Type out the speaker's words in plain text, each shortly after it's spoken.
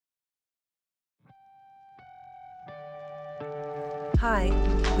Hi,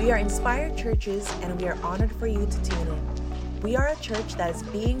 we are Inspired Churches, and we are honored for you to tune in. We are a church that is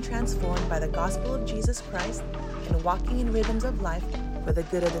being transformed by the gospel of Jesus Christ and walking in rhythms of life for the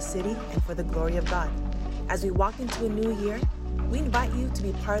good of the city and for the glory of God. As we walk into a new year, we invite you to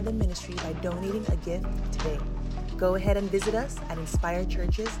be part of the ministry by donating a gift today. Go ahead and visit us at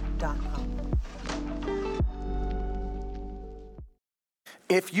inspiredchurches.com.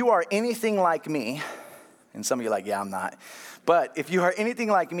 If you are anything like me, and some of you are like, yeah, I'm not. But if you are anything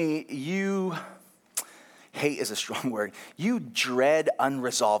like me, hate is a strong word, you dread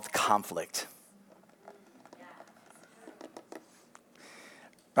unresolved conflict.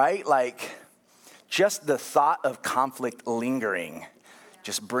 Right? Like, just the thought of conflict lingering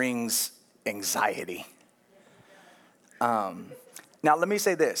just brings anxiety. Now, let me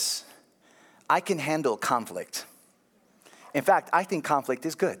say this. I can handle conflict. In fact, I think conflict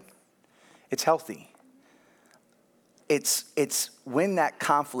is good. It's healthy. It's when that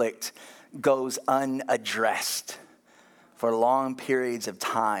conflict goes unaddressed for long periods of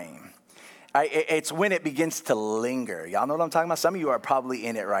time. It's when it begins to linger. Y'all know what I'm talking about? Some of you are probably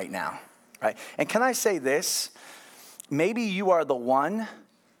in it right now, right? And can I say this? Maybe you are the one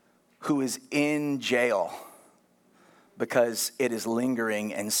who is in jail because it is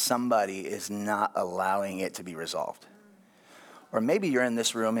lingering and somebody is not allowing it to be resolved. Or maybe you're in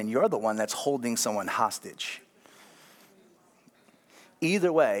this room and you're the one that's holding someone hostage.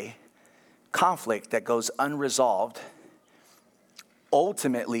 Either way, conflict that goes unresolved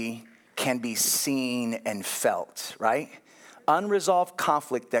ultimately can be seen and felt, right? Unresolved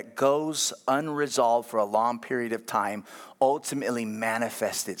conflict that goes unresolved for a long period of time ultimately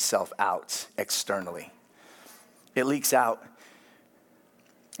manifests itself out externally. It leaks out.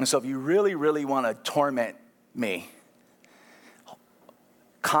 And so if you really, really want to torment me,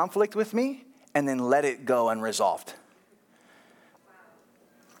 conflict with me and then let it go unresolved.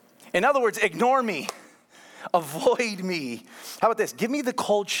 In other words, ignore me, avoid me. How about this? Give me the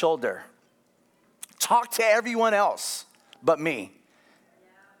cold shoulder. Talk to everyone else but me.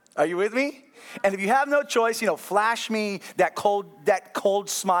 Are you with me? And if you have no choice, flash me that cold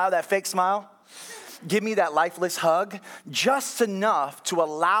smile, that fake smile. Give me that lifeless hug, just enough to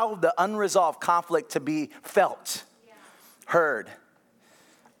allow the unresolved conflict to be felt, heard,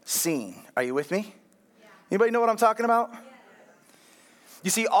 seen. Are you with me? Anybody know what I'm talking about? You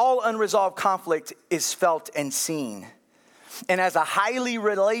see, all unresolved conflict is felt and seen. And as a highly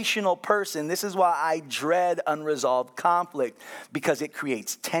relational person, this is why I dread unresolved conflict, because it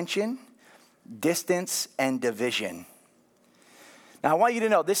creates tension, distance, and division. Now, I want you to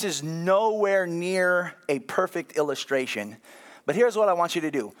know this is nowhere near a perfect illustration, but here's what I want you to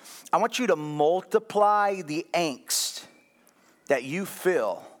do. I want you to multiply the angst that you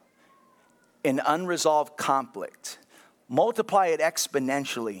feel in unresolved conflict. Multiply it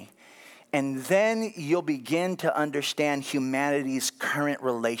exponentially, and then you'll begin to understand humanity's current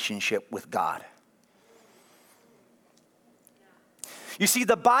relationship with God. You see,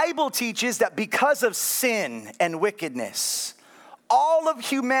 the Bible teaches that because of sin and wickedness, all of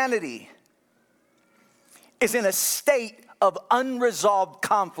humanity is in a state of unresolved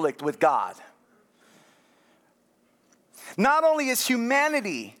conflict with God. Not only is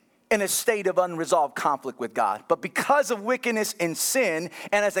humanity in a state of unresolved conflict with God, but because of wickedness and sin,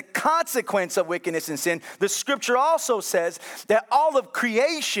 and as a consequence of wickedness and sin, the scripture also says that all of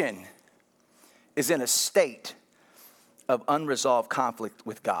creation is in a state of unresolved conflict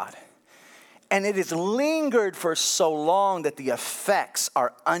with God. And it has lingered for so long that the effects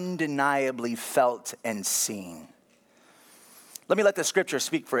are undeniably felt and seen. Let the scripture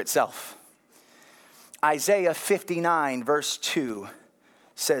speak for itself. Isaiah 59 verse 2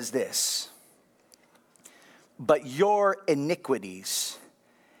 says this: "But your iniquities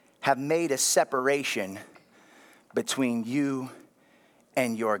have made a separation between you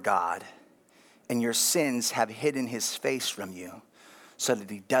and your God, and your sins have hidden his face from you, so that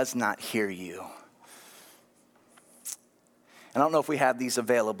he does not hear you." I don't know if we have these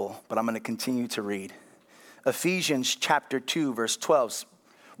available, but I'm going to continue to read. Ephesians chapter 2 verse 12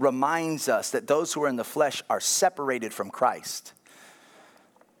 reminds us that those who are in the flesh are separated from Christ,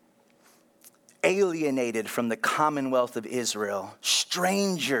 alienated from the commonwealth of Israel,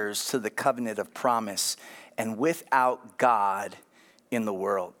 strangers to the covenant of promise, and without God in the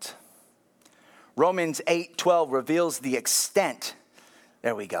world. Romans 8:12 reveals the extent.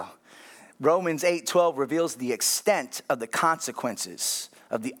 There we go. Romans 8:12 reveals the extent of the consequences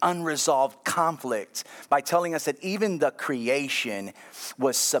of the unresolved conflict by telling us that even the creation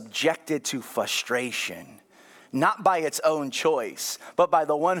was subjected to frustration, not by its own choice, but by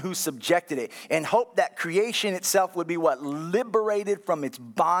the one who subjected it, and hoped that creation itself would be what? Liberated from its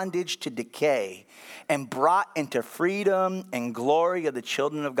bondage to decay and brought into freedom and glory of the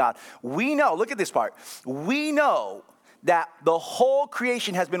children of God. We know, look at this part, we know that the whole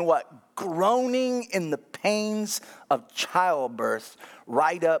creation has been what? Groaning in the pains of childbirth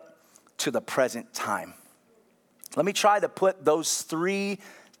right up to the present time. Let me try to put those three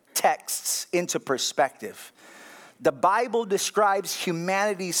texts into perspective. The Bible describes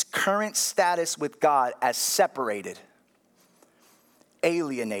humanity's current status with God as separated,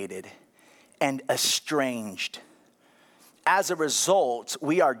 alienated, and estranged. As a result,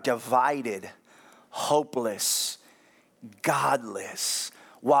 we are divided, hopeless, godless,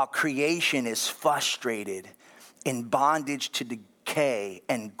 while creation is frustrated, in bondage to decay,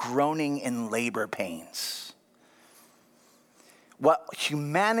 and groaning in labor pains. What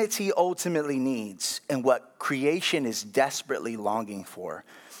humanity ultimately needs and what creation is desperately longing for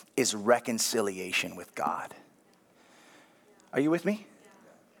is reconciliation with God. Are you with me?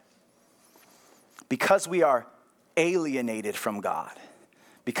 Because we are alienated from God,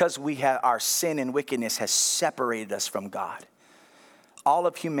 because our sin and wickedness has separated us from God, all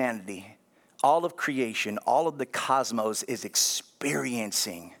of humanity, all of creation, all of the cosmos is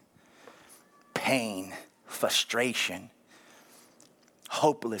experiencing pain, frustration,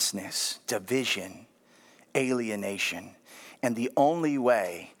 hopelessness, division, alienation. And the only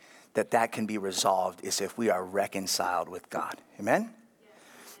way that can be resolved is if we are reconciled with God. Amen?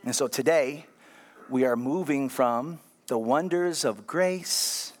 And so today, we are moving from the wonders of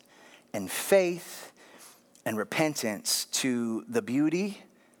grace and faith and repentance to the beauty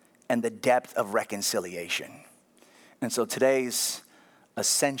and the depth of reconciliation. And so today's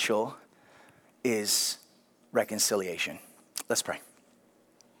essential is reconciliation. Let's pray.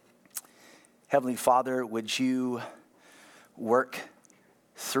 Heavenly Father, would you work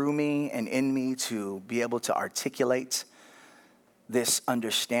through me and in me to be able to articulate this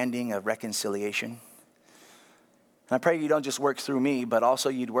understanding of reconciliation? And I pray you don't just work through me, but also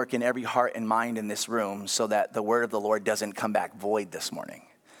you'd work in every heart and mind in this room so that the word of the Lord doesn't come back void this morning,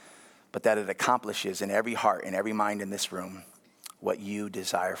 but that it accomplishes in every heart and every mind in this room what you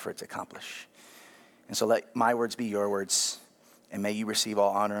desire for it to accomplish. And so let my words be your words, and may you receive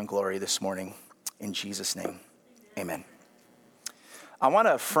all honor and glory this morning. In Jesus' name, amen. I want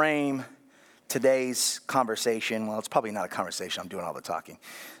to frame today's conversation. Well, it's probably not a conversation. I'm doing all the talking.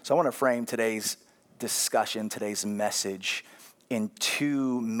 So I want to frame today's discussion, today's message in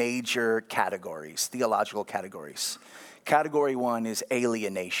two major categories, theological categories. Category one is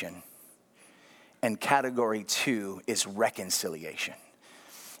alienation, and category two is reconciliation.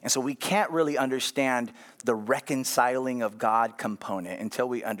 And so we can't really understand the reconciling of God component until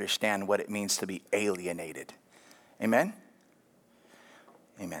we understand what it means to be alienated. Amen?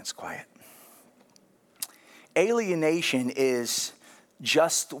 Amen. It's quiet. Alienation is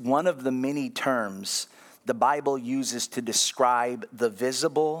just one of the many terms the Bible uses to describe the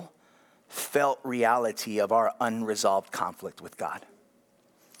visible, felt reality of our unresolved conflict with God.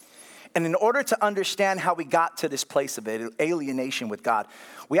 And in order to understand how we got to this place of alienation with God,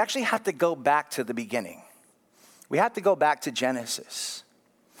 we actually have to go back to the beginning. We have to go back to Genesis.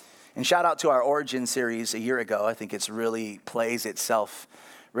 And shout out to our Origin series a year ago. I think it's really plays itself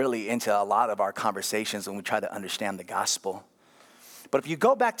really into a lot of our conversations when we try to understand the gospel. But if you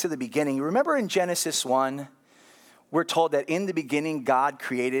go back to the beginning, you remember in Genesis 1, we're told that in the beginning God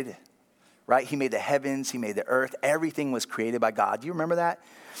created, right? He made the heavens, he made the earth, everything was created by God. Do you remember that?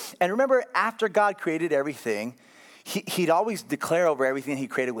 And remember, after God created everything, he'd always declare over everything he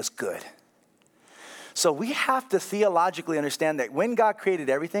created was good. So we have to theologically understand that when God created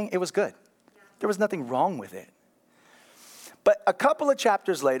everything, it was good. There was nothing wrong with it. But a couple of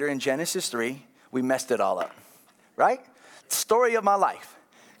chapters later in Genesis 3, we messed it all up, right? Story of my life.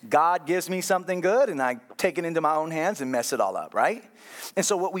 God gives me something good and I take it into my own hands and mess it all up, right? And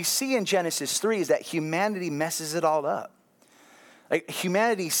so what we see in Genesis 3 is that humanity messes it all up. Like,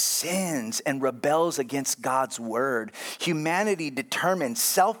 humanity sins and rebels against God's word. Humanity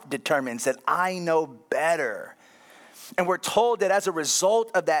self-determines that I know better. And we're told that as a result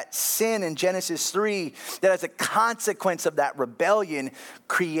of that sin in Genesis 3, that as a consequence of that rebellion,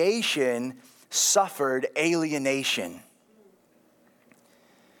 creation suffered alienation.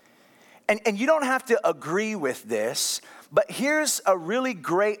 And you don't have to agree with this, but here's a really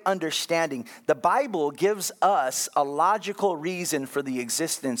great understanding. The Bible gives us a logical reason for the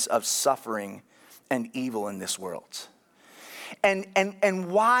existence of suffering and evil in this world.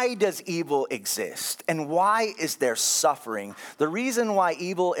 And why does evil exist? And why is there suffering? The reason why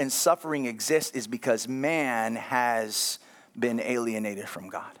evil and suffering exist is because man has been alienated from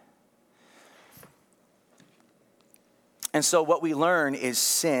God. And so what we learn is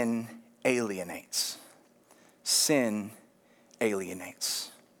sin alienates. Sin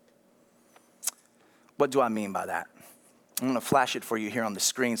alienates. What do I mean by that? I'm going to flash it for you here on the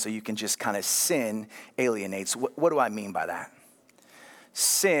screen so you can just kind of sin alienates. What do I mean by that?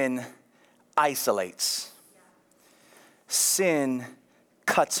 Sin isolates. Sin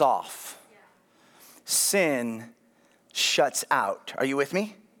cuts off. Sin shuts out. Are you with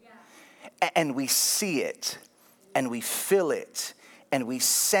me? And we see it, and we feel it, and we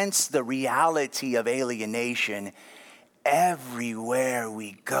sense the reality of alienation everywhere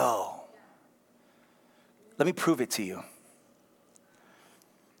we go. Let me prove it to you.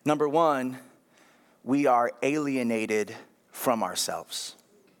 Number one, we are alienated from ourselves.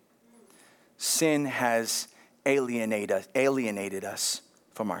 Sin has alienated us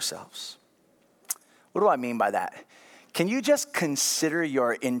from ourselves. What do I mean by that? Can you just consider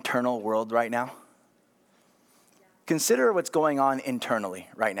your internal world right now? Consider what's going on internally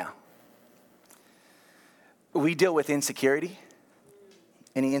right now. We deal with insecurity.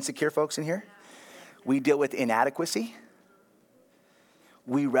 Any insecure folks in here? We deal with inadequacy.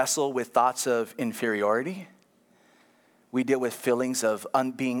 We wrestle with thoughts of inferiority. We deal with feelings of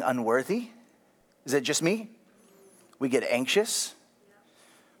being unworthy. Is it just me? We get anxious.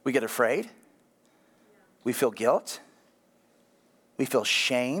 We get afraid. We feel guilt. We feel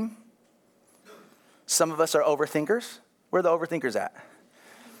shame. Some of us are overthinkers. Where are the overthinkers at?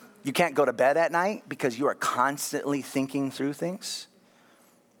 You can't go to bed at night because you are constantly thinking through things.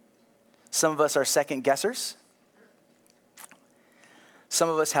 Some of us are second guessers. Some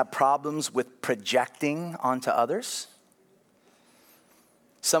of us have problems with projecting onto others.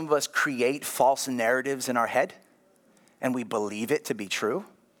 Some of us create false narratives in our head, and we believe it to be true.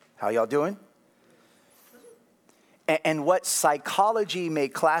 How y'all doing? And what psychology may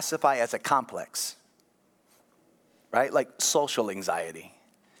classify as a complex, right? Like social anxiety,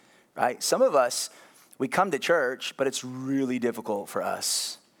 right? Some of us, we come to church, but it's really difficult for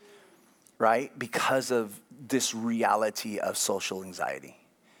us, right? Because of this reality of social anxiety,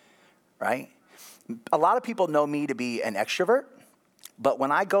 right? A lot of people know me to be an extrovert, but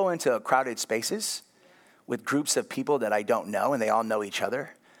when I go into crowded spaces with groups of people that I don't know and they all know each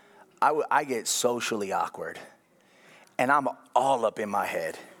other, I get socially awkward. And I'm all up in my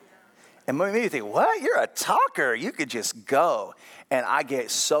head. And maybe you think, what? You're a talker. You could just go. And I get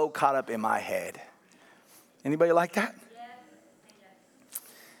so caught up in my head. Anybody like that? Yes.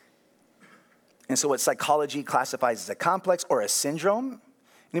 And so what psychology classifies as a complex or a syndrome.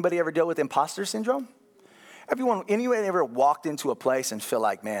 Anybody ever deal with imposter syndrome? Anyone ever walked into a place and feel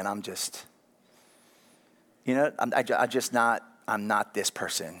like, man, I'm just, I'm not this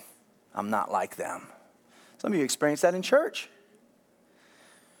person. I'm not like them. Some of you experience that in church.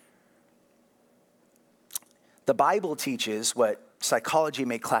 The Bible teaches what psychology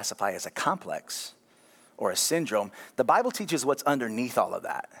may classify as a complex or a syndrome. The Bible teaches what's underneath all of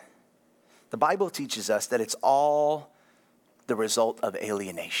that. The Bible teaches us that it's all the result of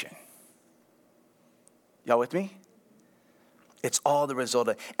alienation. Y'all with me? It's all the result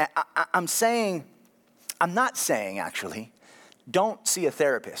of, I'm not saying actually, don't see a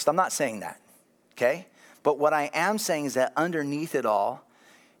therapist. I'm not saying that, okay? But what I am saying is that underneath it all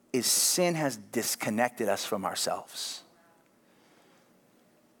is sin has disconnected us from ourselves.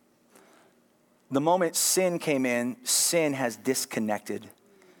 The moment sin came in, sin has disconnected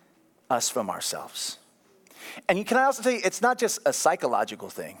us from ourselves. And can I also tell you, it's not just a psychological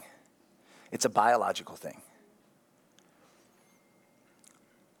thing. It's a biological thing.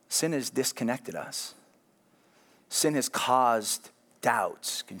 Sin has disconnected us. Sin has caused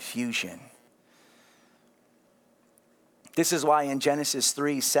doubts, confusion. This is why in Genesis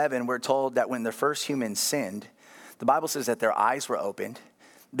 3:7, we're told that when the first humans sinned, the Bible says that their eyes were opened.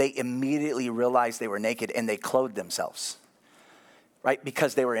 They immediately realized they were naked and they clothed themselves, right?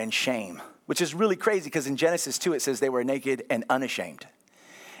 Because they were in shame, which is really crazy because in Genesis 2, it says they were naked and unashamed.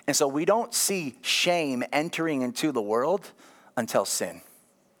 And so we don't see shame entering into the world until sin.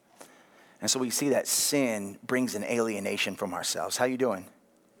 And so we see that sin brings an alienation from ourselves. How you doing?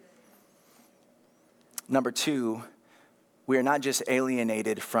 Number two, we are not just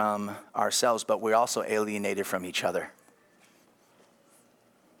alienated from ourselves, but we're also alienated from each other.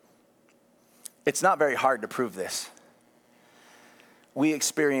 It's not very hard to prove this. We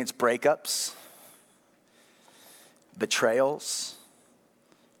experience breakups, betrayals,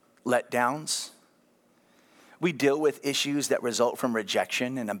 letdowns. We deal with issues that result from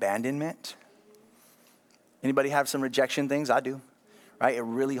rejection and abandonment. Anybody have some rejection things? I do, right? It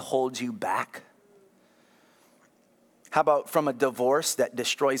really holds you back. How about from a divorce that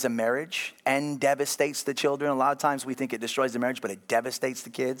destroys a marriage and devastates the children? A lot of times we think it destroys the marriage, but it devastates the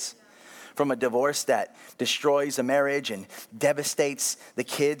kids. From a divorce that destroys a marriage and devastates the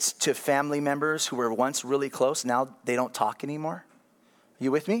kids to family members who were once really close, now they don't talk anymore. Are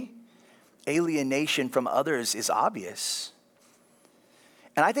you with me? Alienation from others is obvious.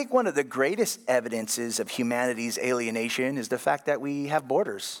 And I think one of the greatest evidences of humanity's alienation is the fact that we have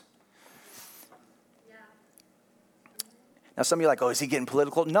borders. Now, some of you are like, oh, is he getting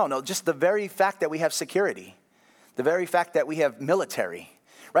political? No, just the very fact that we have security, the very fact that we have military,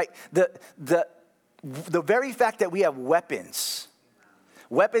 right? The very fact that we have weapons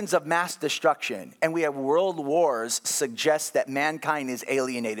of mass destruction, and we have world wars suggests that mankind is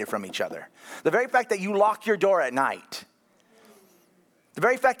alienated from each other. The very fact that you lock your door at night, the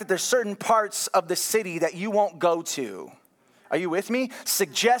very fact that there's certain parts of the city that you won't go to, are you with me?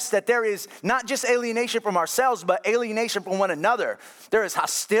 Suggests that there is not just alienation from ourselves, but alienation from one another. There is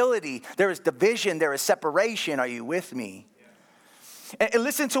hostility, there is division, there is separation. Are you with me? And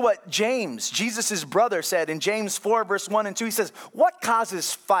listen to what James, Jesus' brother, said in James 4, verse 1 and 2. He says, what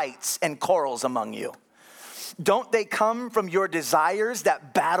causes fights and quarrels among you? Don't they come from your desires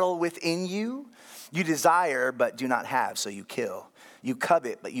that battle within you? You desire, but do not have, so you kill. You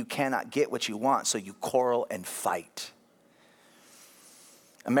covet, but you cannot get what you want, so you quarrel and fight.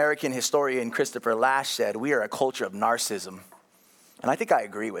 American historian Christopher Lasch said, we are a culture of narcissism. And I think I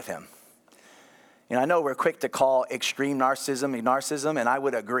agree with him. You know, I know we're quick to call extreme narcissism, and I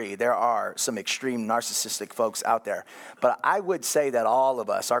would agree. There are some extreme narcissistic folks out there. But I would say that all of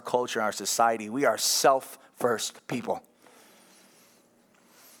us, our culture, our society, we are self-first people.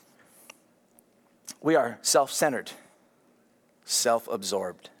 We are self-centered,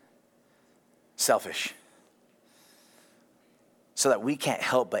 self-absorbed, selfish, so that we can't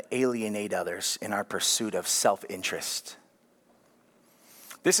help but alienate others in our pursuit of self-interest.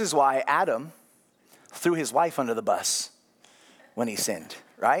 This is why Adam threw his wife under the bus when he sinned,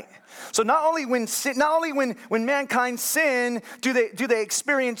 right? So not only when mankind sin do they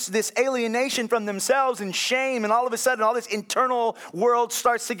experience this alienation from themselves and shame, and all of a sudden all this internal world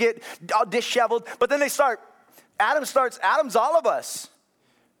starts to get disheveled, but then Adam's all of us.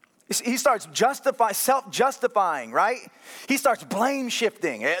 He starts self-justifying, right? He starts blame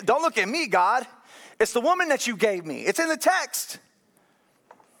shifting. Don't look at me, God. It's the woman that you gave me. It's in the text.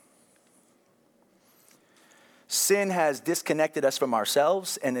 Sin has disconnected us from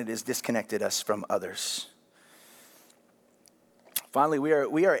ourselves, and it has disconnected us from others. Finally,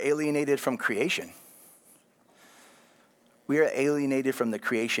 we are alienated from creation. We are alienated from the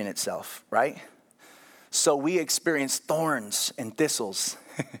creation itself, right? So we experience thorns and thistles,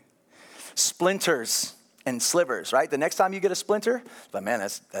 splinters and slivers, right? The next time you get a splinter, but man,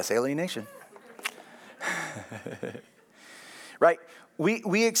 that's alienation. Right?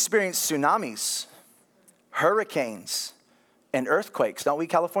 We experience tsunamis, hurricanes, and earthquakes, don't we,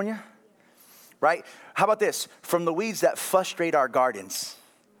 California? Right? How about this? From the weeds that frustrate our gardens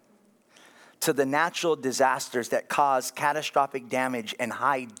to the natural disasters that cause catastrophic damage and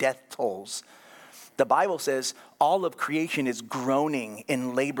high death tolls, the Bible says all of creation is groaning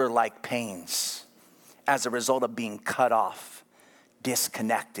in labor-like pains as a result of being cut off,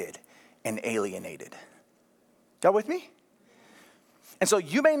 disconnected, and alienated. Y'all with me? And so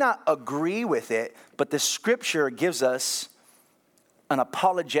you may not agree with it, but the scripture gives us an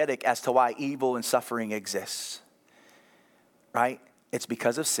apologetic as to why evil and suffering exists, right? It's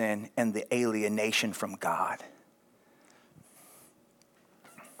because of sin and the alienation from God.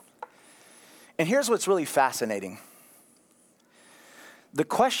 And here's what's really fascinating. The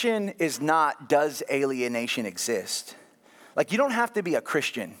question is not, does alienation exist? Like, you don't have to be a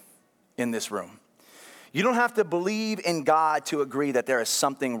Christian in this room. You don't have to believe in God to agree that there is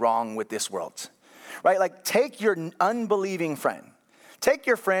something wrong with this world, right? Like, take your unbelieving friend. Take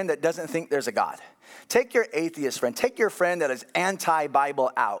your friend that doesn't think there's a God. Take your atheist friend. Take your friend that is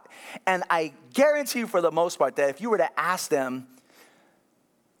anti-Bible out. And I guarantee you for the most part that if you were to ask them,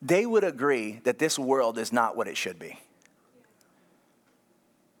 they would agree that this world is not what it should be.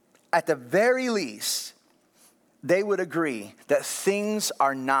 At the very least, they would agree that things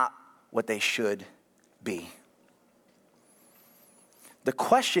are not what they should be. The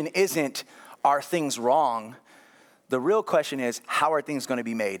question isn't, are things wrong? The real question is, how are things going to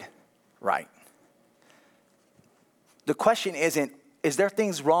be made right? The question isn't, is there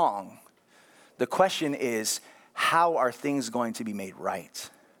things wrong? The question is, how are things going to be made right?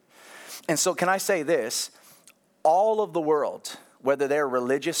 And so can I say this? all of the world, whether they're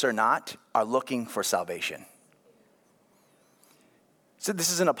religious or not, are looking for salvation. So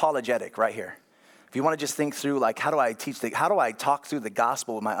this is an apologetic right here. If you want to just think through, like, how do I talk through the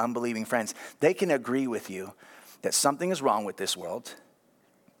gospel with my unbelieving friends? They can agree with you that something is wrong with this world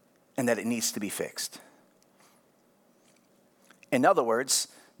and that it needs to be fixed. In other words,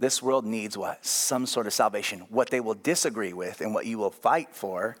 this world needs what? Some sort of salvation. What they will disagree with and what you will fight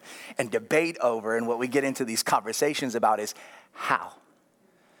for and debate over and what we get into these conversations about is how.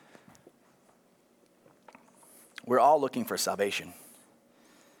 We're all looking for salvation.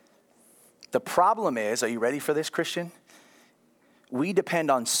 The problem is, are you ready for this, Christian? We depend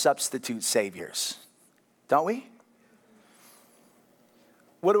on substitute saviors, don't we?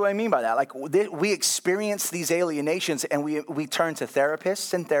 What do I mean by that? Like, we experience these alienations and we turn to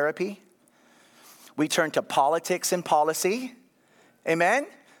therapists and therapy. We turn to politics and policy. Amen?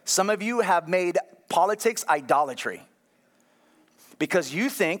 Some of you have made politics idolatry because you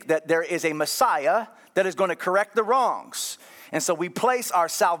think that there is a Messiah that is going to correct the wrongs. And so we place our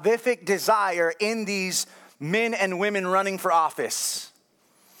salvific desire in these men and women running for office.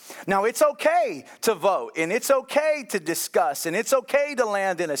 Now, it's okay to vote, and it's okay to discuss, and it's okay to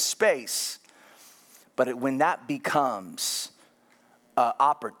land in a space. But when that becomes an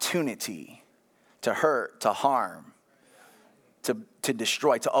opportunity to hurt, to harm, to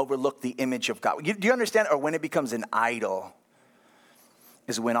destroy, to overlook the image of God. Do you understand? Or when it becomes an idol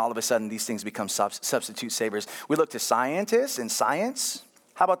is when all of a sudden these things become substitute savers. We look to scientists and science.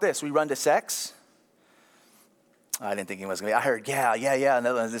 How about this? We run to sex. I didn't think he was going to be. I heard, yeah.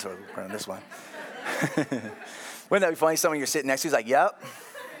 Another one, this one. Wouldn't that be funny? Someone you're sitting next to is like, yep.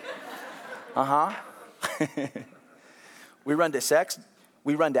 We run to sex.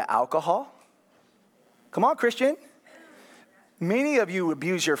 We run to alcohol. Come on, Christian. Many of you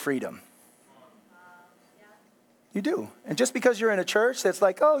abuse your freedom. You do. And just because you're in a church that's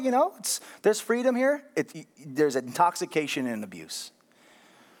like, oh, there's freedom here, there's intoxication and abuse.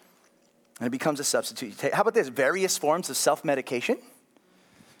 And it becomes a substitute. How about this? Various forms of self-medication,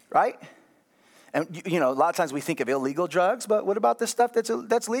 right? And, a lot of times we think of illegal drugs, but what about the stuff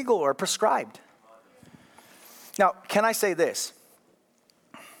that's legal or prescribed? Now, can I say this?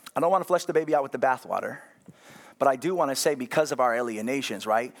 I don't want to flush the baby out with the bathwater, but I do want to say because of our alienations,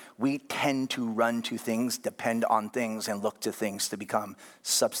 right, we tend to run to things, depend on things, and look to things to become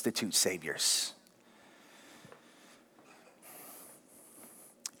substitute saviors.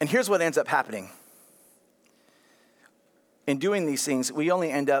 And here's what ends up happening. In doing these things, we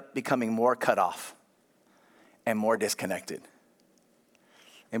only end up becoming more cut off and more disconnected.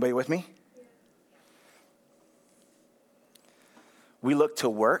 Anybody with me? We look to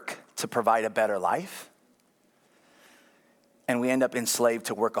work to provide a better life, and we end up enslaved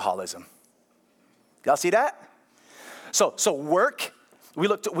to workaholism. Y'all see that? So work,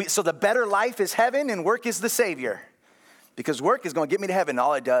 so the better life is heaven and work is the savior. Because work is going to get me to heaven.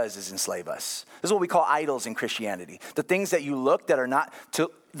 All it does is enslave us. This is what we call idols in Christianity. The things that you look to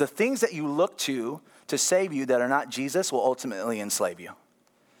save you that are not Jesus will ultimately enslave you.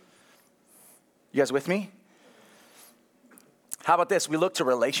 You guys with me? How about this? We look to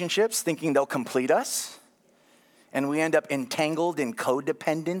relationships thinking they'll complete us. And we end up entangled in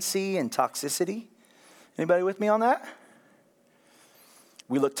codependency and toxicity. Anybody with me on that?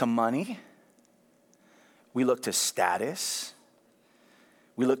 We look to money. We look to status.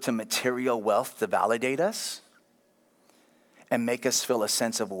 We look to material wealth to validate us and make us feel a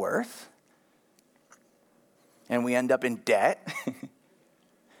sense of worth. And we end up in debt,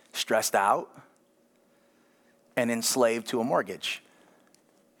 stressed out, and enslaved to a mortgage.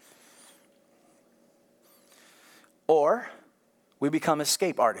 Or we become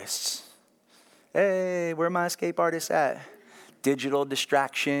escape artists. Hey, where are my escape artists at? Digital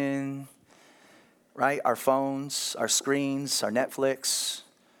distraction, right? Our phones, our screens, our Netflix.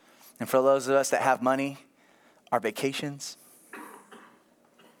 And for those of us that have money, our vacations,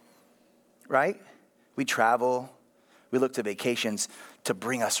 right? We travel. We look to vacations to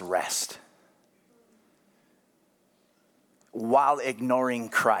bring us rest while ignoring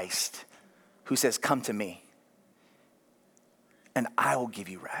Christ, who says, come to me and I will give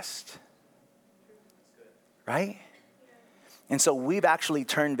you rest. Right? And so we've actually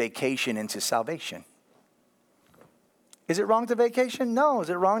turned vacation into salvation. Is it wrong to vacation? No. Is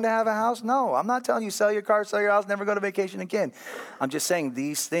it wrong to have a house? No. I'm not telling you sell your car, sell your house, never go to vacation again. I'm just saying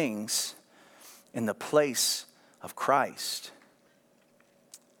these things in the place of Christ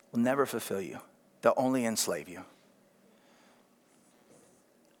will never fulfill you. They'll only enslave you.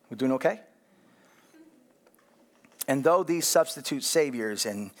 We're doing okay? And though these substitute saviors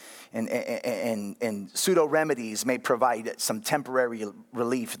and pseudo remedies may provide some temporary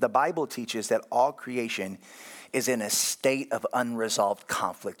relief, the Bible teaches that all creation is in a state of unresolved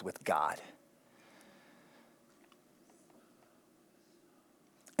conflict with God.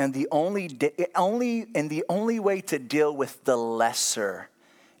 And the only way to deal with the lesser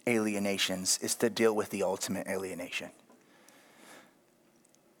alienations is to deal with the ultimate alienation.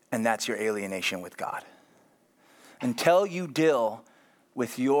 And that's your alienation with God. Until you deal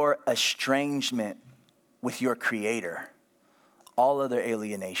with your estrangement with your Creator, all other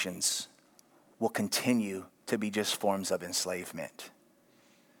alienations will continue to be just forms of enslavement.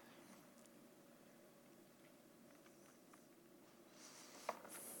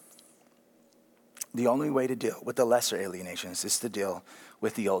 The only way to deal with the lesser alienations is to deal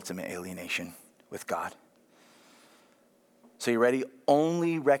with the ultimate alienation with God. So you ready?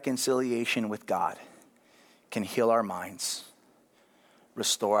 Only reconciliation with God can heal our minds,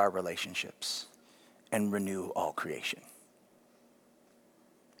 restore our relationships, and renew all creation.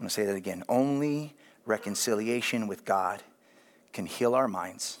 I'm going to say that again. Only reconciliation with God can heal our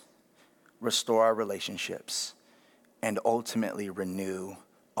minds, restore our relationships, and ultimately renew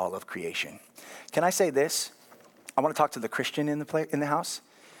all of creation. Can I say this? I want to talk to the Christian in the house.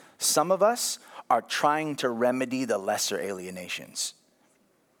 Some of us are trying to remedy the lesser alienations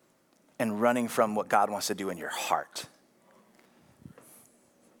and running from what God wants to do in your heart.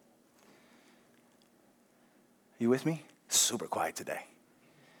 You with me? Super quiet today.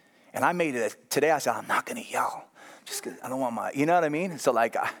 And I made it today. I said, I'm not going to yell. Just 'cause I don't want my, you know what I mean? So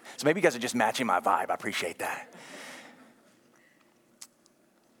maybe you guys are just matching my vibe. I appreciate that.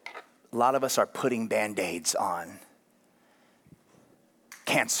 A lot of us are putting Band-Aids on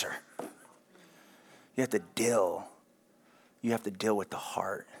cancer. You have to deal with the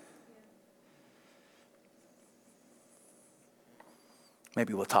heart.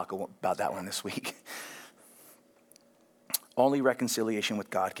 Maybe we'll talk about that one this week. Only reconciliation with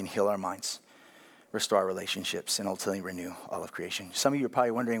God can heal our minds, restore our relationships, and ultimately renew all of creation. Some of you are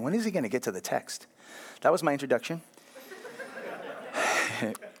probably wondering, when is he going to get to the text? That was my introduction.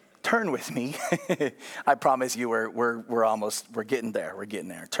 Turn with me. I promise you we're getting there. We're getting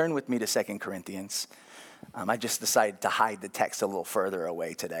there. Turn with me to 2 Corinthians. I just decided to hide the text a little further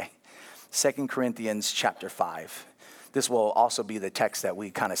away today. 2 Corinthians chapter 5. This will also be the text that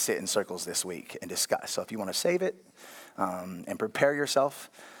we kind of sit in circles this week and discuss. So if you want to save it and prepare yourself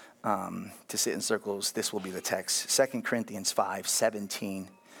to sit in circles, this will be the text. 2 Corinthians 5, 17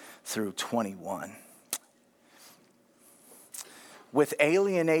 through 21. With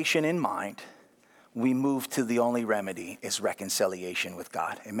alienation in mind, we move to the only remedy is reconciliation with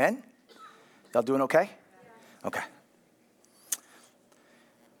God. Amen? Y'all doing okay? Okay.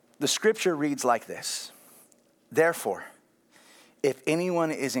 The scripture reads like this. Therefore, if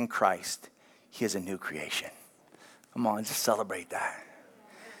anyone is in Christ, he is a new creation. Come on, just celebrate that.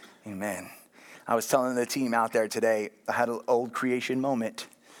 Amen. I was telling the team out there today, I had an old creation moment.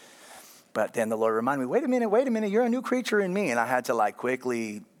 But then the Lord reminded me, wait a minute, you're a new creature in me. And I had to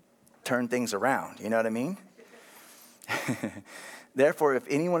quickly turn things around. You know what I mean? Therefore, if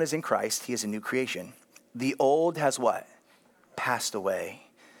anyone is in Christ, he is a new creation. The old has what? Passed away.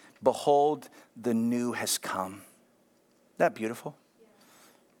 Behold, the new has come. Isn't that beautiful?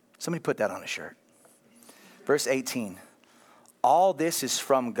 Somebody put that on a shirt. Verse 18. All this is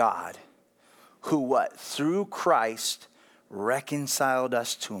from God, who what? Through Christ reconciled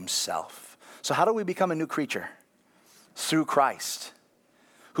us to himself. So how do we become a new creature? Through Christ.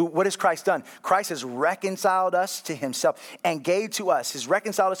 What has Christ done? Christ has reconciled us to himself and gave to us. He's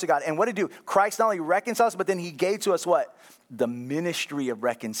reconciled us to God. And what did he do? Christ not only reconciled us, but then he gave to us what? The ministry of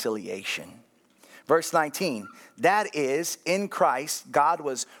reconciliation. Verse 19, that is, in Christ, God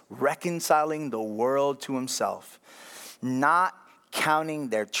was reconciling the world to himself, not counting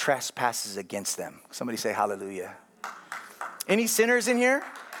their trespasses against them. Somebody say hallelujah. Any sinners in here?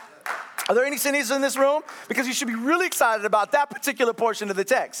 Are there any sinners in this room? Because you should be really excited about that particular portion of the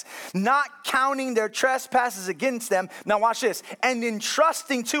text. Not counting their trespasses against them. Now watch this. And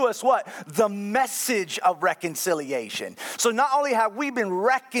entrusting to us what? The message of reconciliation. So not only have we been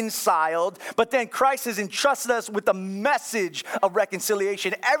reconciled, but then Christ has entrusted us with the message of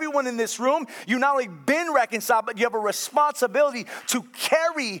reconciliation. Everyone in this room, you not only been reconciled, but you have a responsibility to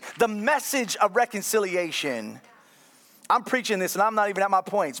carry the message of reconciliation. I'm preaching this and I'm not even at my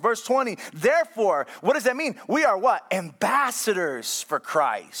points. Verse 20, therefore, what does that mean? We are what? Ambassadors for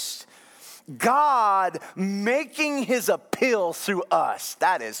Christ. God making his appeal through us.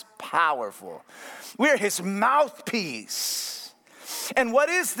 That is powerful. We're his mouthpiece. And what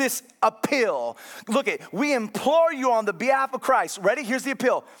is this appeal? Look we implore you on the behalf of Christ. Ready? Here's the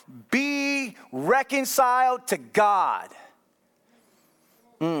appeal. Be reconciled to God.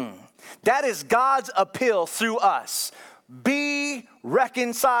 That is God's appeal through us. Be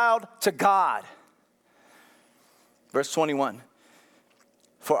reconciled to God. Verse 21.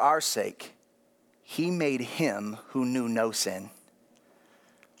 For our sake, he made him who knew no sin,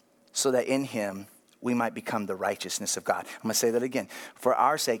 so that in him we might become the righteousness of God. I'm going to say that again. For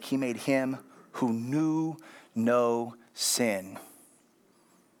our sake, he made him who knew no sin.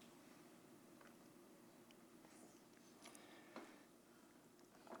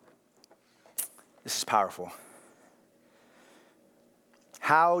 This is powerful.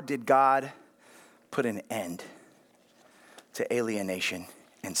 How did God put an end to alienation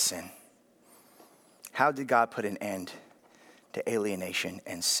and sin? How did God put an end to alienation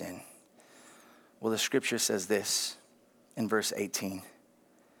and sin? Well, the scripture says this in verse 18,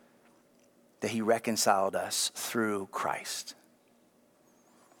 that he reconciled us through Christ.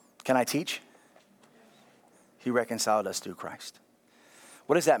 Can I teach? He reconciled us through Christ.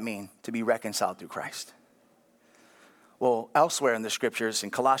 What does that mean, to be reconciled through Christ? Well, elsewhere in the scriptures,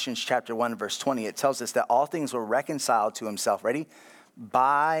 in Colossians chapter 1, verse 20, it tells us that all things were reconciled to himself, ready?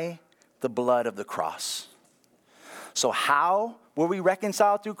 By the blood of the cross. So how were we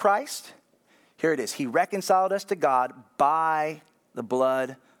reconciled through Christ? Here it is. He reconciled us to God by the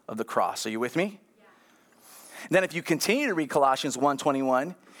blood of the cross. Are you with me? Yeah. Then if you continue to read Colossians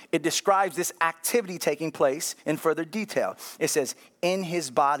 1:21, it describes this activity taking place in further detail. It says, in his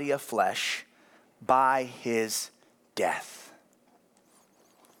body of flesh, by his death.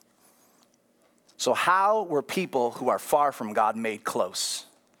 So how were people who are far from God made close?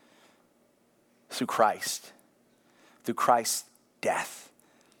 Through Christ. Through Christ's death.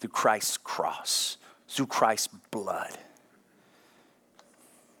 Through Christ's cross. Through Christ's blood.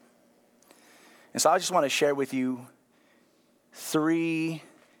 And so I just want to share with you 3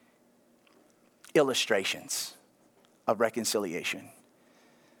 illustrations of reconciliation.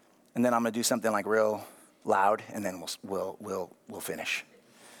 And then I'm going to do something like real loud, and then we'll finish.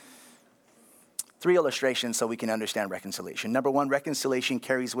 3 illustrations so we can understand reconciliation. Number 1, reconciliation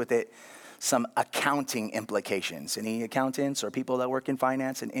carries with it some accounting implications. Any accountants or people that work in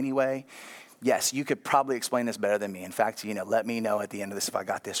finance in any way? Yes, you could probably explain this better than me. In fact, let me know at the end of this if I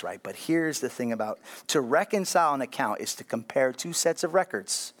got this right. But here's the thing about, to reconcile an account is to compare 2 sets of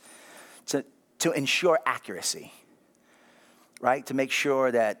records to ensure accuracy, right? To make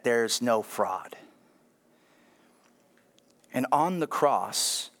sure that there's no fraud. And on the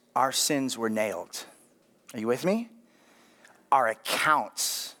cross, our sins were nailed. Are you with me? Our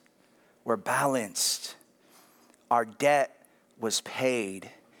accounts were balanced. Our debt was paid.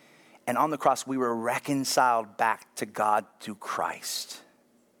 And on the cross, we were reconciled back to God through Christ.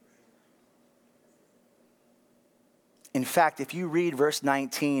 In fact, if you read verse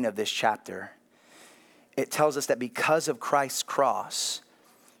 19 of this chapter, it tells us that because of Christ's cross,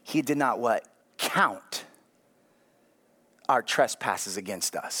 he did not what? Count our trespasses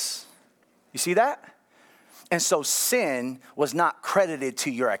against us. You see that? And so sin was not credited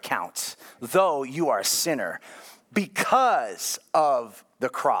to your account, though you are a sinner, because of the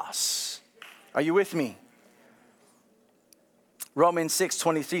cross. Are you with me? Romans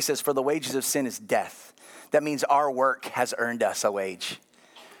 6:23 says, for the wages of sin is death. That means our work has earned us a wage.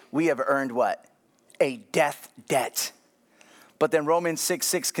 We have earned what? A death debt. But then Romans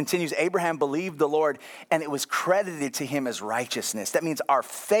 6:6 continues, Abraham believed the Lord and it was credited to him as righteousness. That means our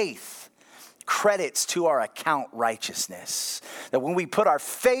faith credits to our account righteousness. That when we put our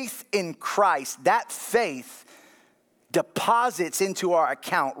faith in Christ, that faith deposits into our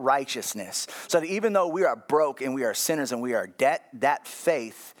account righteousness. So that even though we are broke and we are sinners and we are debt, that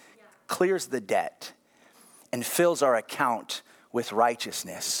faith clears the debt and fills our account with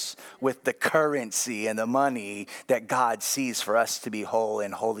righteousness, with the currency and the money that God sees for us to be whole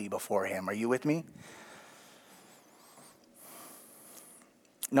and holy before him. Are you with me?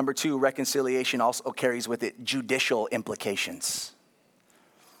 Number 2, reconciliation also carries with it judicial implications.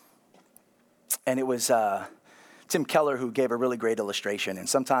 And it was Tim Keller who gave a really great illustration. And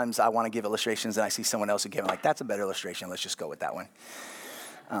sometimes I want to give illustrations and I see someone else who gave it like, that's a better illustration. Let's just go with that one.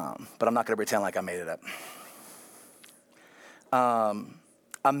 But I'm not going to pretend like I made it up.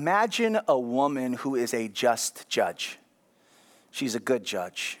 Imagine a woman who is a just judge. She's a good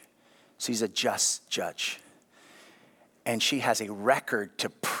judge. She's a just judge. And she has a record to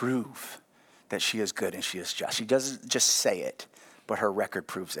prove that she is good and she is just. She doesn't just say it, but her record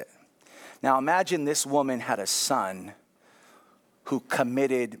proves it. Now imagine this woman had a son who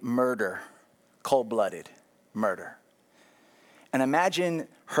committed murder, cold-blooded murder. And imagine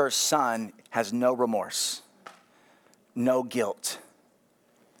her son has no remorse, no guilt,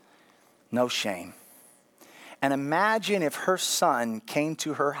 no shame. And imagine if her son came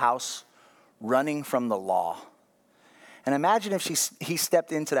to her house running from the law. And imagine if he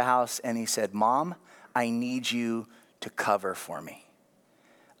stepped into the house and he said, Mom, I need you to cover for me.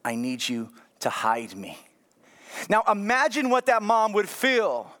 I need you to hide me. Now imagine what that mom would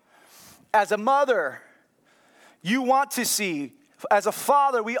feel. As a mother, you want to see, as a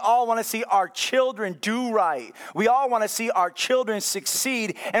father, we all want to see our children do right. We all want to see our children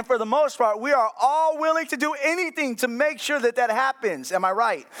succeed. And for the most part, we are all willing to do anything to make sure that that happens. Am I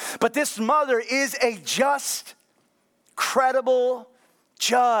right? But this mother is a just, credible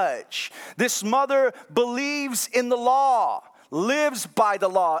judge. This mother believes in the law, lives by the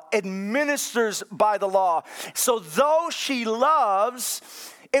law, administers by the law. So though she loves,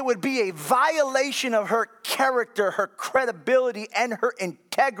 it would be a violation of her character, her credibility, and her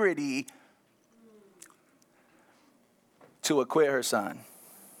integrity to acquit her son.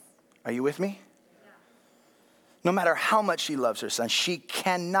 Are you with me? No matter how much she loves her son, she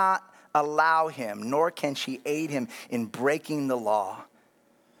cannot allow him, nor can she aid him in breaking the law.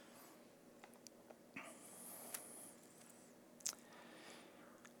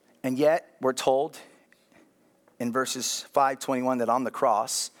 And yet, we're told in verses 5:21 that on the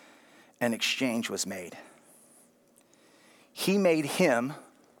cross, an exchange was made. He made him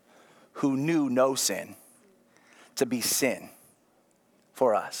who knew no sin to be sin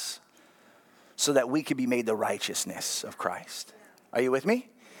for us, so that we could be made the righteousness of Christ. Are you with me?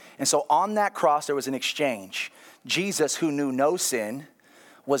 And so on that cross, there was an exchange. Jesus, who knew no sin,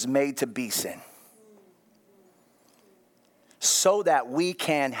 was made to be sin, so that we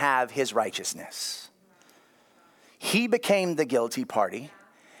can have his righteousness. He became the guilty party,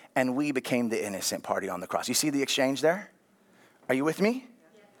 and we became the innocent party on the cross. You see the exchange there? Are you with me?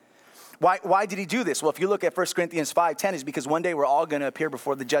 Why did he do this? Well, if you look at 1 Corinthians 5:10, it's because one day we're all going to appear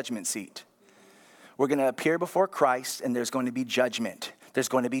before the judgment seat. We're going to appear before Christ, and there's going to be judgment. There's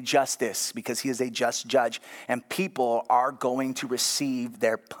going to be justice, because he is a just judge, and people are going to receive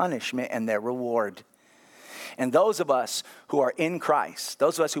their punishment and their reward. And those of us who are in Christ,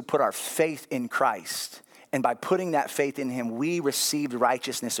 those of us who put our faith in Christ, and by putting that faith in him, we received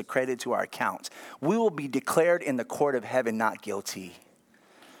righteousness accredited to our account. We will be declared in the court of heaven not guilty.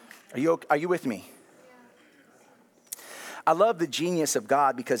 Are you with me? I love the genius of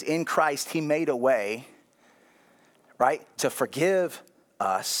God, because in Christ, he made a way, right, to forgive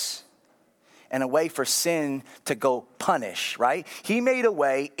us, and a way for sin to go punish, right? He made a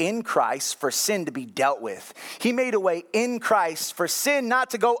way in Christ for sin to be dealt with. He made a way in Christ for sin not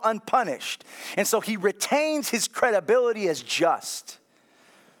to go unpunished. And so he retains his credibility as just.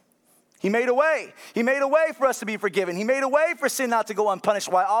 He made a way. He made a way for us to be forgiven. He made a way for sin not to go unpunished,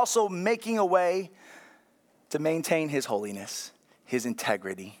 while also making a way to maintain his holiness, his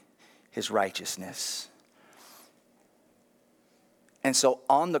integrity, his righteousness. And so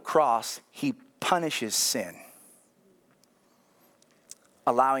on the cross, he punishes sin,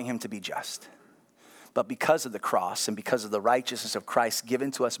 allowing him to be just. But because of the cross and because of the righteousness of Christ given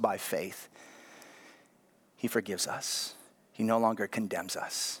to us by faith, he forgives us. He no longer condemns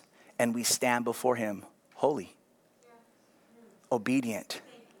us. And we stand before him holy, obedient.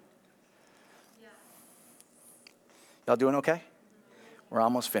 Y'all doing okay? We're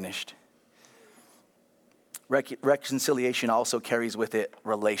almost finished. Reconciliation also carries with it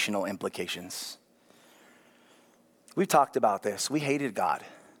relational implications. We've talked about this. We hated God.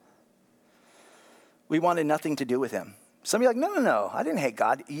 We wanted nothing to do with him. Some of you are like, no, I didn't hate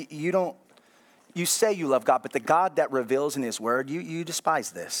God. You say you love God, but the God that reveals in his word, you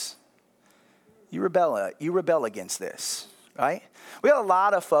despise this. You rebel against this, right? We have a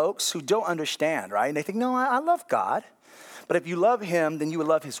lot of folks who don't understand, right? And they think, no, I love God. But if you love him, then you would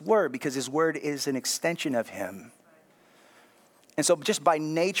love his word, because his word is an extension of him. And so just by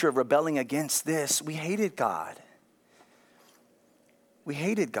nature of rebelling against this, we hated God. We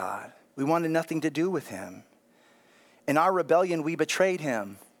hated God. We wanted nothing to do with him. In our rebellion, we betrayed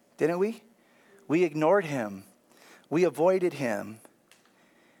him, didn't we? We ignored him. We avoided him.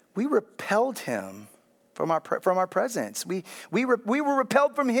 We repelled him from our presence. We were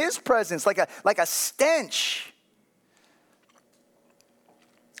repelled from his presence like a stench.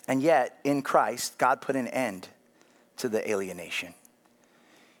 And yet, in Christ, God put an end to the alienation.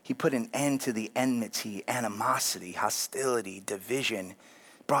 He put an end to the enmity, animosity, hostility, division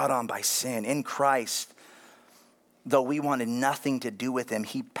brought on by sin. In Christ, though we wanted nothing to do with him,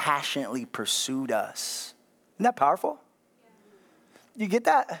 he passionately pursued us. Isn't that powerful? You get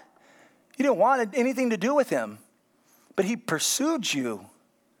that? You didn't want anything to do with him, but he pursued you.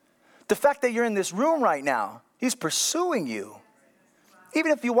 The fact that you're in this room right now, he's pursuing you.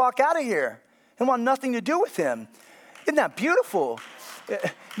 Even if you walk out of here and want nothing to do with him. Isn't that beautiful?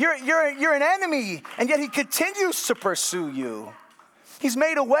 You're an enemy, and yet he continues to pursue you. He's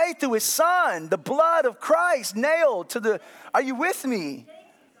made a way through his son, the blood of Christ nailed to the, are you with me?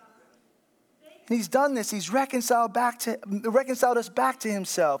 And he's done this. He's reconciled us back to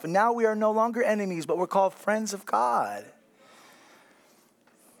himself. And now we are no longer enemies, but we're called friends of God.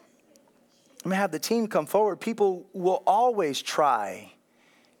 I'm going to have the team come forward. People will always try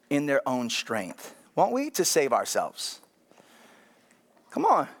in their own strength, won't we, to save ourselves? Come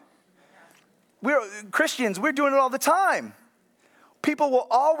on. We're Christians. We're doing it all the time. People will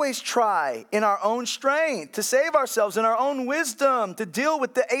always try in our own strength to save ourselves, in our own wisdom, to deal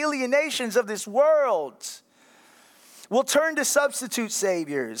with the alienations of this world. We'll turn to substitute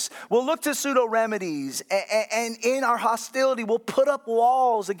saviors. We'll look to pseudo remedies. And in our hostility, we'll put up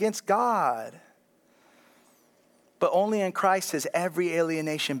walls against God. But only in Christ has every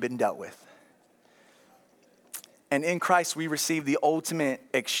alienation been dealt with. And in Christ, we receive the ultimate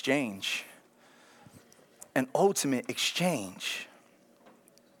exchange. An ultimate exchange.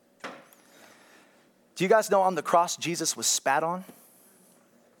 Do you guys know on the cross, Jesus was spat on?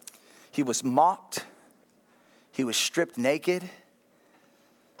 He was mocked. He was stripped naked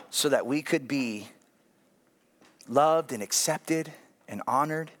so that we could be loved and accepted and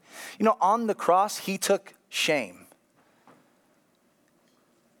honored. You know, on the cross, he took shame.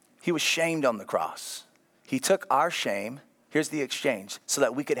 He was shamed on the cross. He took our shame, here's the exchange, so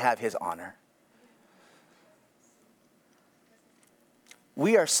that we could have his honor.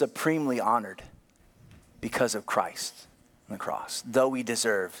 We are supremely honored because of Christ on the cross, though we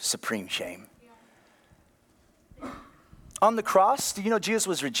deserve supreme shame. On the cross, do you know Jesus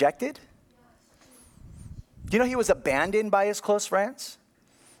was rejected? Do you know he was abandoned by his close friends?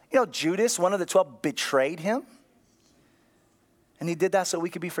 You know, Judas, one of the 12, betrayed him. And he did that so we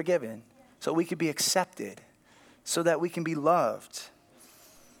could be forgiven, so we could be accepted, so that we can be loved.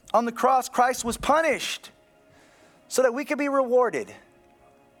 On the cross, Christ was punished so that we could be rewarded.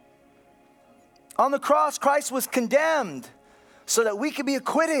 On the cross, Christ was condemned so that we could be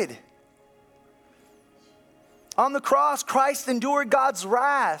acquitted. On the cross, Christ endured God's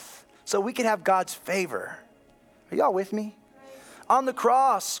wrath so we could have God's favor. Are y'all with me? On the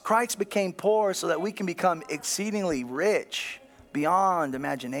cross, Christ became poor so that we can become exceedingly rich beyond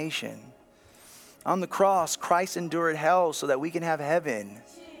imagination. On the cross, Christ endured hell so that we can have heaven.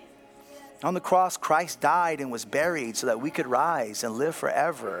 On the cross, Christ died and was buried so that we could rise and live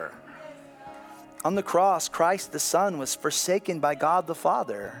forever. On the cross, Christ the Son was forsaken by God the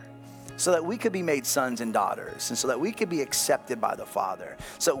Father so that we could be made sons and daughters, and so that we could be accepted by the Father,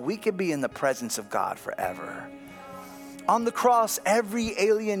 so we could be in the presence of God forever. On the cross, every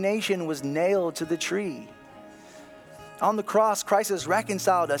alienation was nailed to the tree. On the cross, Christ has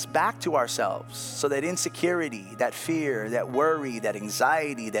reconciled us back to ourselves so that insecurity, that fear, that worry, that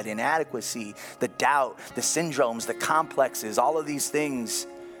anxiety, that inadequacy, the doubt, the syndromes, the complexes, all of these things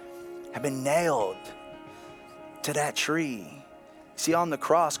have been nailed to that tree. See, on the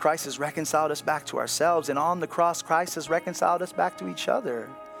cross, Christ has reconciled us back to ourselves, and on the cross, Christ has reconciled us back to each other.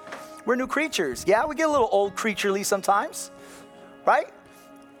 We're new creatures. Yeah, we get a little old creaturely sometimes, right?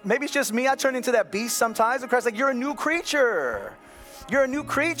 Maybe it's just me. I turn into that beast sometimes. And Christ's like, you're a new creature. You're a new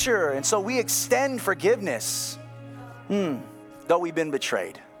creature. And so we extend forgiveness, though we've been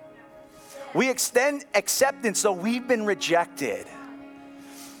betrayed. We extend acceptance, though we've been rejected.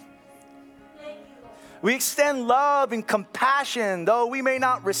 We extend love and compassion, though we may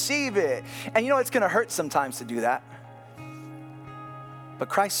not receive it. And you know, it's going to hurt sometimes to do that. But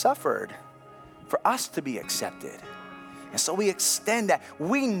Christ suffered for us to be accepted. And so we extend that.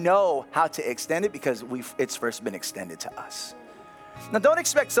 We know how to extend it because it's first been extended to us. Now, don't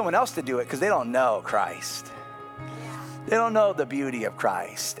expect someone else to do it because they don't know Christ. They don't know the beauty of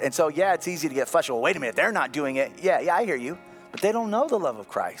Christ. And so, yeah, it's easy to get flushed. Well, wait a minute, they're not doing it. Yeah, I hear you. But they don't know the love of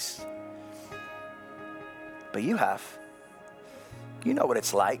Christ. But you have. You know what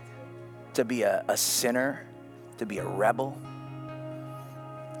it's like to be a sinner, to be a rebel.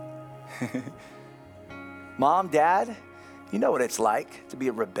 Mom, Dad, you know what it's like to be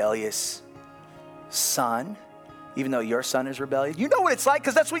a rebellious son, even though your son is rebellious. You know what it's like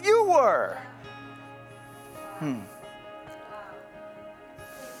because that's what you were.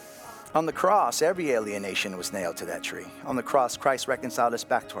 On the cross, every alienation was nailed to that tree. On the cross, Christ reconciled us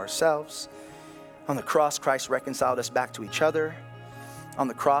back to ourselves. On the cross, Christ reconciled us back to each other. On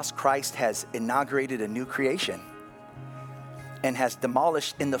the cross, Christ has inaugurated a new creation. and has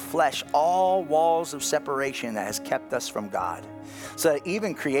demolished in the flesh all walls of separation that has kept us from God. So that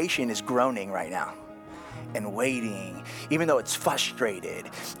even creation is groaning right now and waiting. Even though it's frustrated,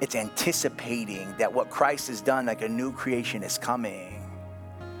 it's anticipating that what Christ has done, like a new creation, is coming.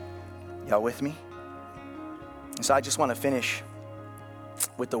 Y'all with me? And so I just want to finish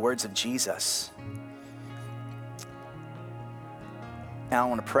with the words of Jesus. Now I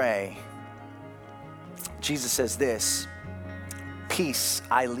want to pray. Jesus says this: peace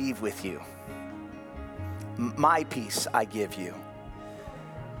I leave with you. My peace I give you.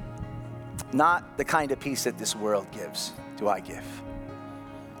 Not the kind of peace that this world gives, do I give.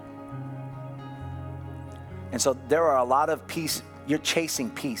 And so there are a lot of peace. You're chasing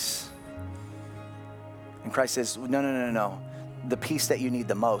peace. And Christ says, no. The peace that you need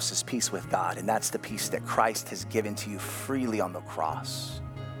the most is peace with God. And that's the peace that Christ has given to you freely on the cross.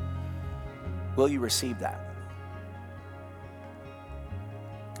 Will you receive that?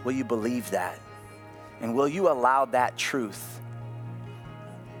 Will you believe that? And will you allow that truth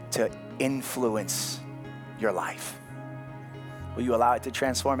to influence your life? Will you allow it to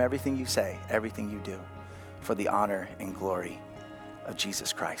transform everything you say, everything you do, for the honor and glory of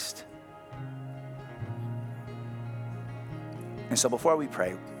Jesus Christ? And so before we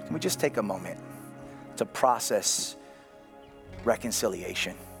pray, can we just take a moment to process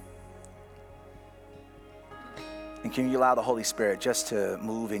reconciliation? And can you allow the Holy Spirit just to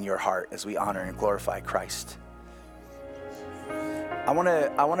move in your heart as we honor and glorify Christ? I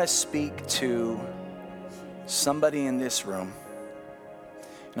want to speak to somebody in this room.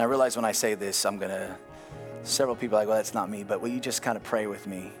 And I realize when I say this, several people are like, well, that's not me. But will you just kind of pray with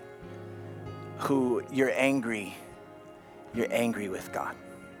me? Who you're angry with God.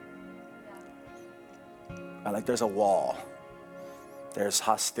 Like there's a wall. There's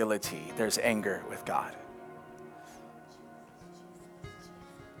hostility. There's anger with God.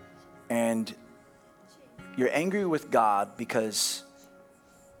 And you're angry with God because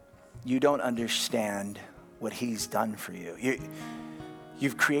you don't understand what he's done for you.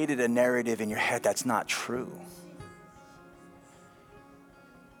 You've created a narrative in your head that's not true.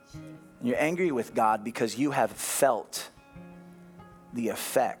 You're angry with God because you have felt the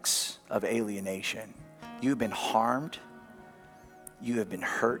effects of alienation. You've been harmed. You have been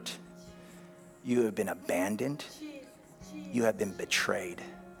hurt. You have been abandoned. You have been betrayed.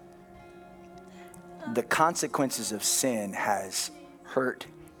 The consequences of sin has hurt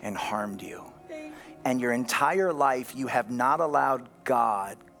and harmed you. And your entire life, you have not allowed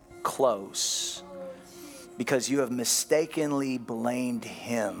God close because you have mistakenly blamed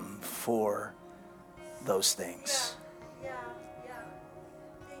him for those things.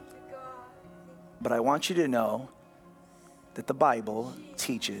 But I want you to know that the Bible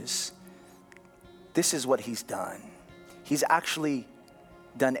teaches this is what he's done. He's actually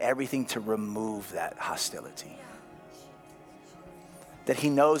done everything to remove that hostility. That he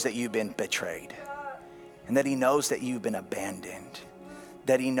knows that you've been betrayed. And that he knows that you've been abandoned.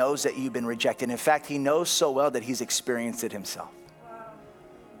 That he knows that you've been rejected. In fact, he knows so well that he's experienced it himself.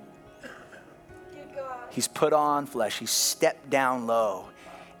 He's put on flesh. He's stepped down low.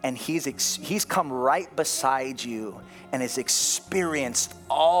 And he's come right beside you and has experienced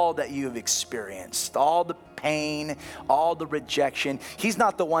all that you have experienced. All the pain, all the rejection. He's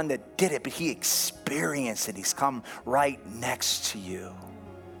not the one that did it, but he experienced it. He's come right next to you.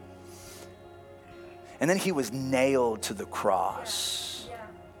 And then he was nailed to the cross.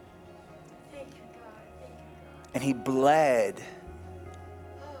 And he bled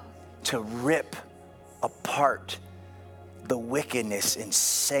to rip apart the wickedness and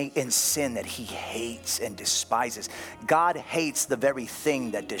sin that he hates and despises. God hates the very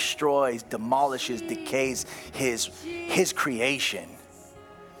thing that destroys, demolishes, decays his creation.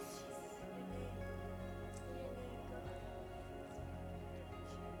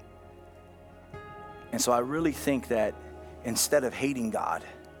 And so I really think that instead of hating God,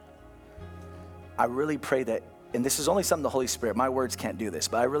 I really pray that, and this is only something the Holy Spirit, my words can't do this,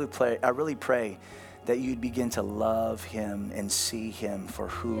 but I really pray that you'd begin to love him and see him for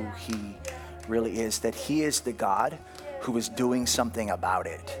who he really is, that he is the God who is doing something about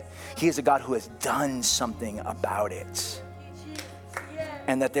it. He is a God who has done something about it.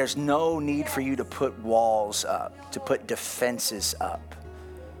 And that there's no need for you to put walls up, to put defenses up,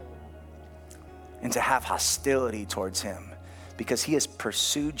 and to have hostility towards him, because he has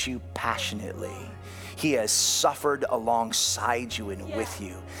pursued you passionately. He has suffered alongside you and with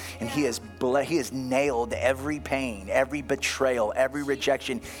you. And he has nailed every pain, every betrayal, every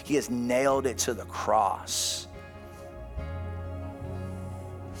rejection. He has nailed it to the cross.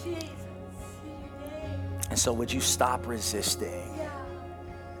 And so would you stop resisting?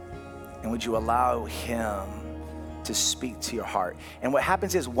 And would you allow him to speak to your heart? And what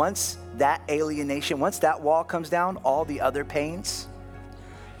happens is once that alienation, once that wall comes down, all the other pains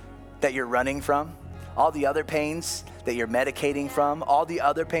that you're running from, all the other pains that you're medicating from, all the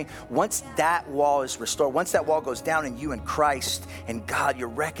other pain, once that wall is restored, once that wall goes down and you and Christ and God, you're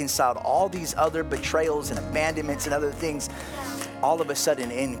reconciled, all these other betrayals and abandonments and other things, all of a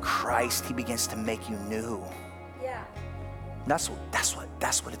sudden in Christ, he begins to make you new. Yeah. That's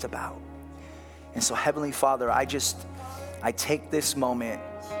what it's about. And so Heavenly Father, I take this moment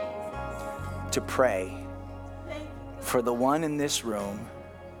to pray for the one in this room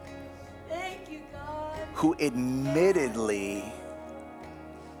who admittedly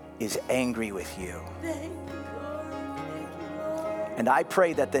is angry with you. And I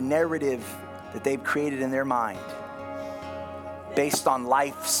pray that the narrative that they've created in their mind, based on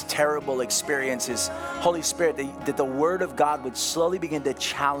life's terrible experiences, Holy Spirit, that the Word of God would slowly begin to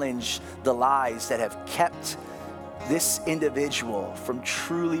challenge the lies that have kept this individual from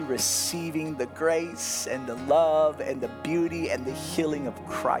truly receiving the grace and the love and the beauty and the healing of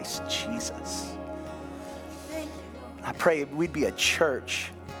Christ Jesus. I pray we'd be a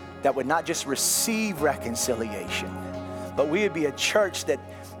church that would not just receive reconciliation, but we would be a church that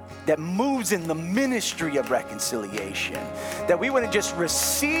moves in the ministry of reconciliation. That we wouldn't just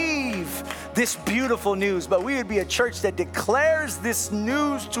receive this beautiful news, but we would be a church that declares this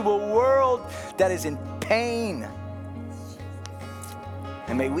news to a world that is in pain.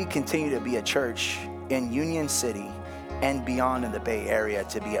 And may we continue to be a church in Union City and beyond in the Bay Area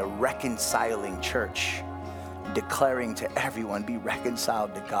to be a reconciling church, declaring to everyone, be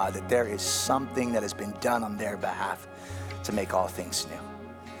reconciled to God, that there is something that has been done on their behalf to make all things new.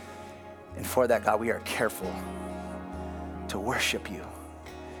 And for that, God, we are careful to worship you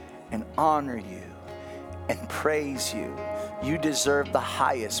and honor you and praise you. You deserve the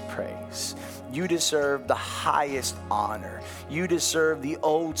highest praise. You deserve the highest honor. You deserve the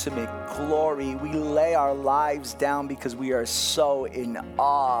ultimate glory. We lay our lives down because we are so in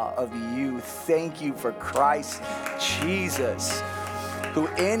awe of you. Thank you for Christ Jesus, who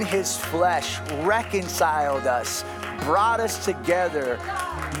in his flesh reconciled us, brought us together,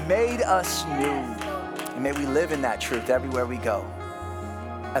 made us new. And may we live in that truth everywhere we go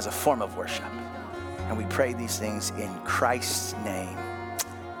as a form of worship. And we pray these things in Christ's name.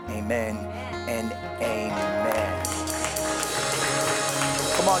 Amen and amen.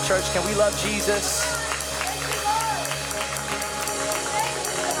 Come on, church, can we love Jesus?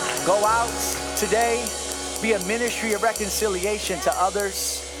 Go out today, be a ministry of reconciliation to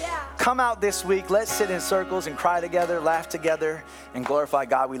others. Come out this week. Let's sit in circles and cry together, laugh together, and glorify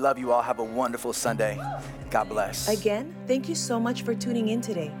God. We love you all. Have a wonderful Sunday. God bless. Again, thank you so much for tuning in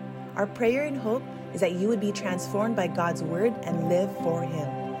today. Our prayer and hope is that you would be transformed by God's word and live for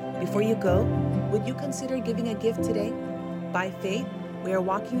him. Before you go, would you consider giving a gift today? By faith, we are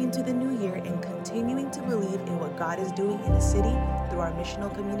walking into the new year and continuing to believe in what God is doing in the city through our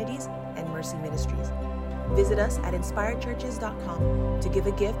missional communities and mercy ministries. Visit us at inspiredchurches.com to give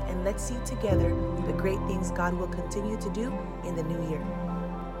a gift, and let's see together the great things God will continue to do in the new year.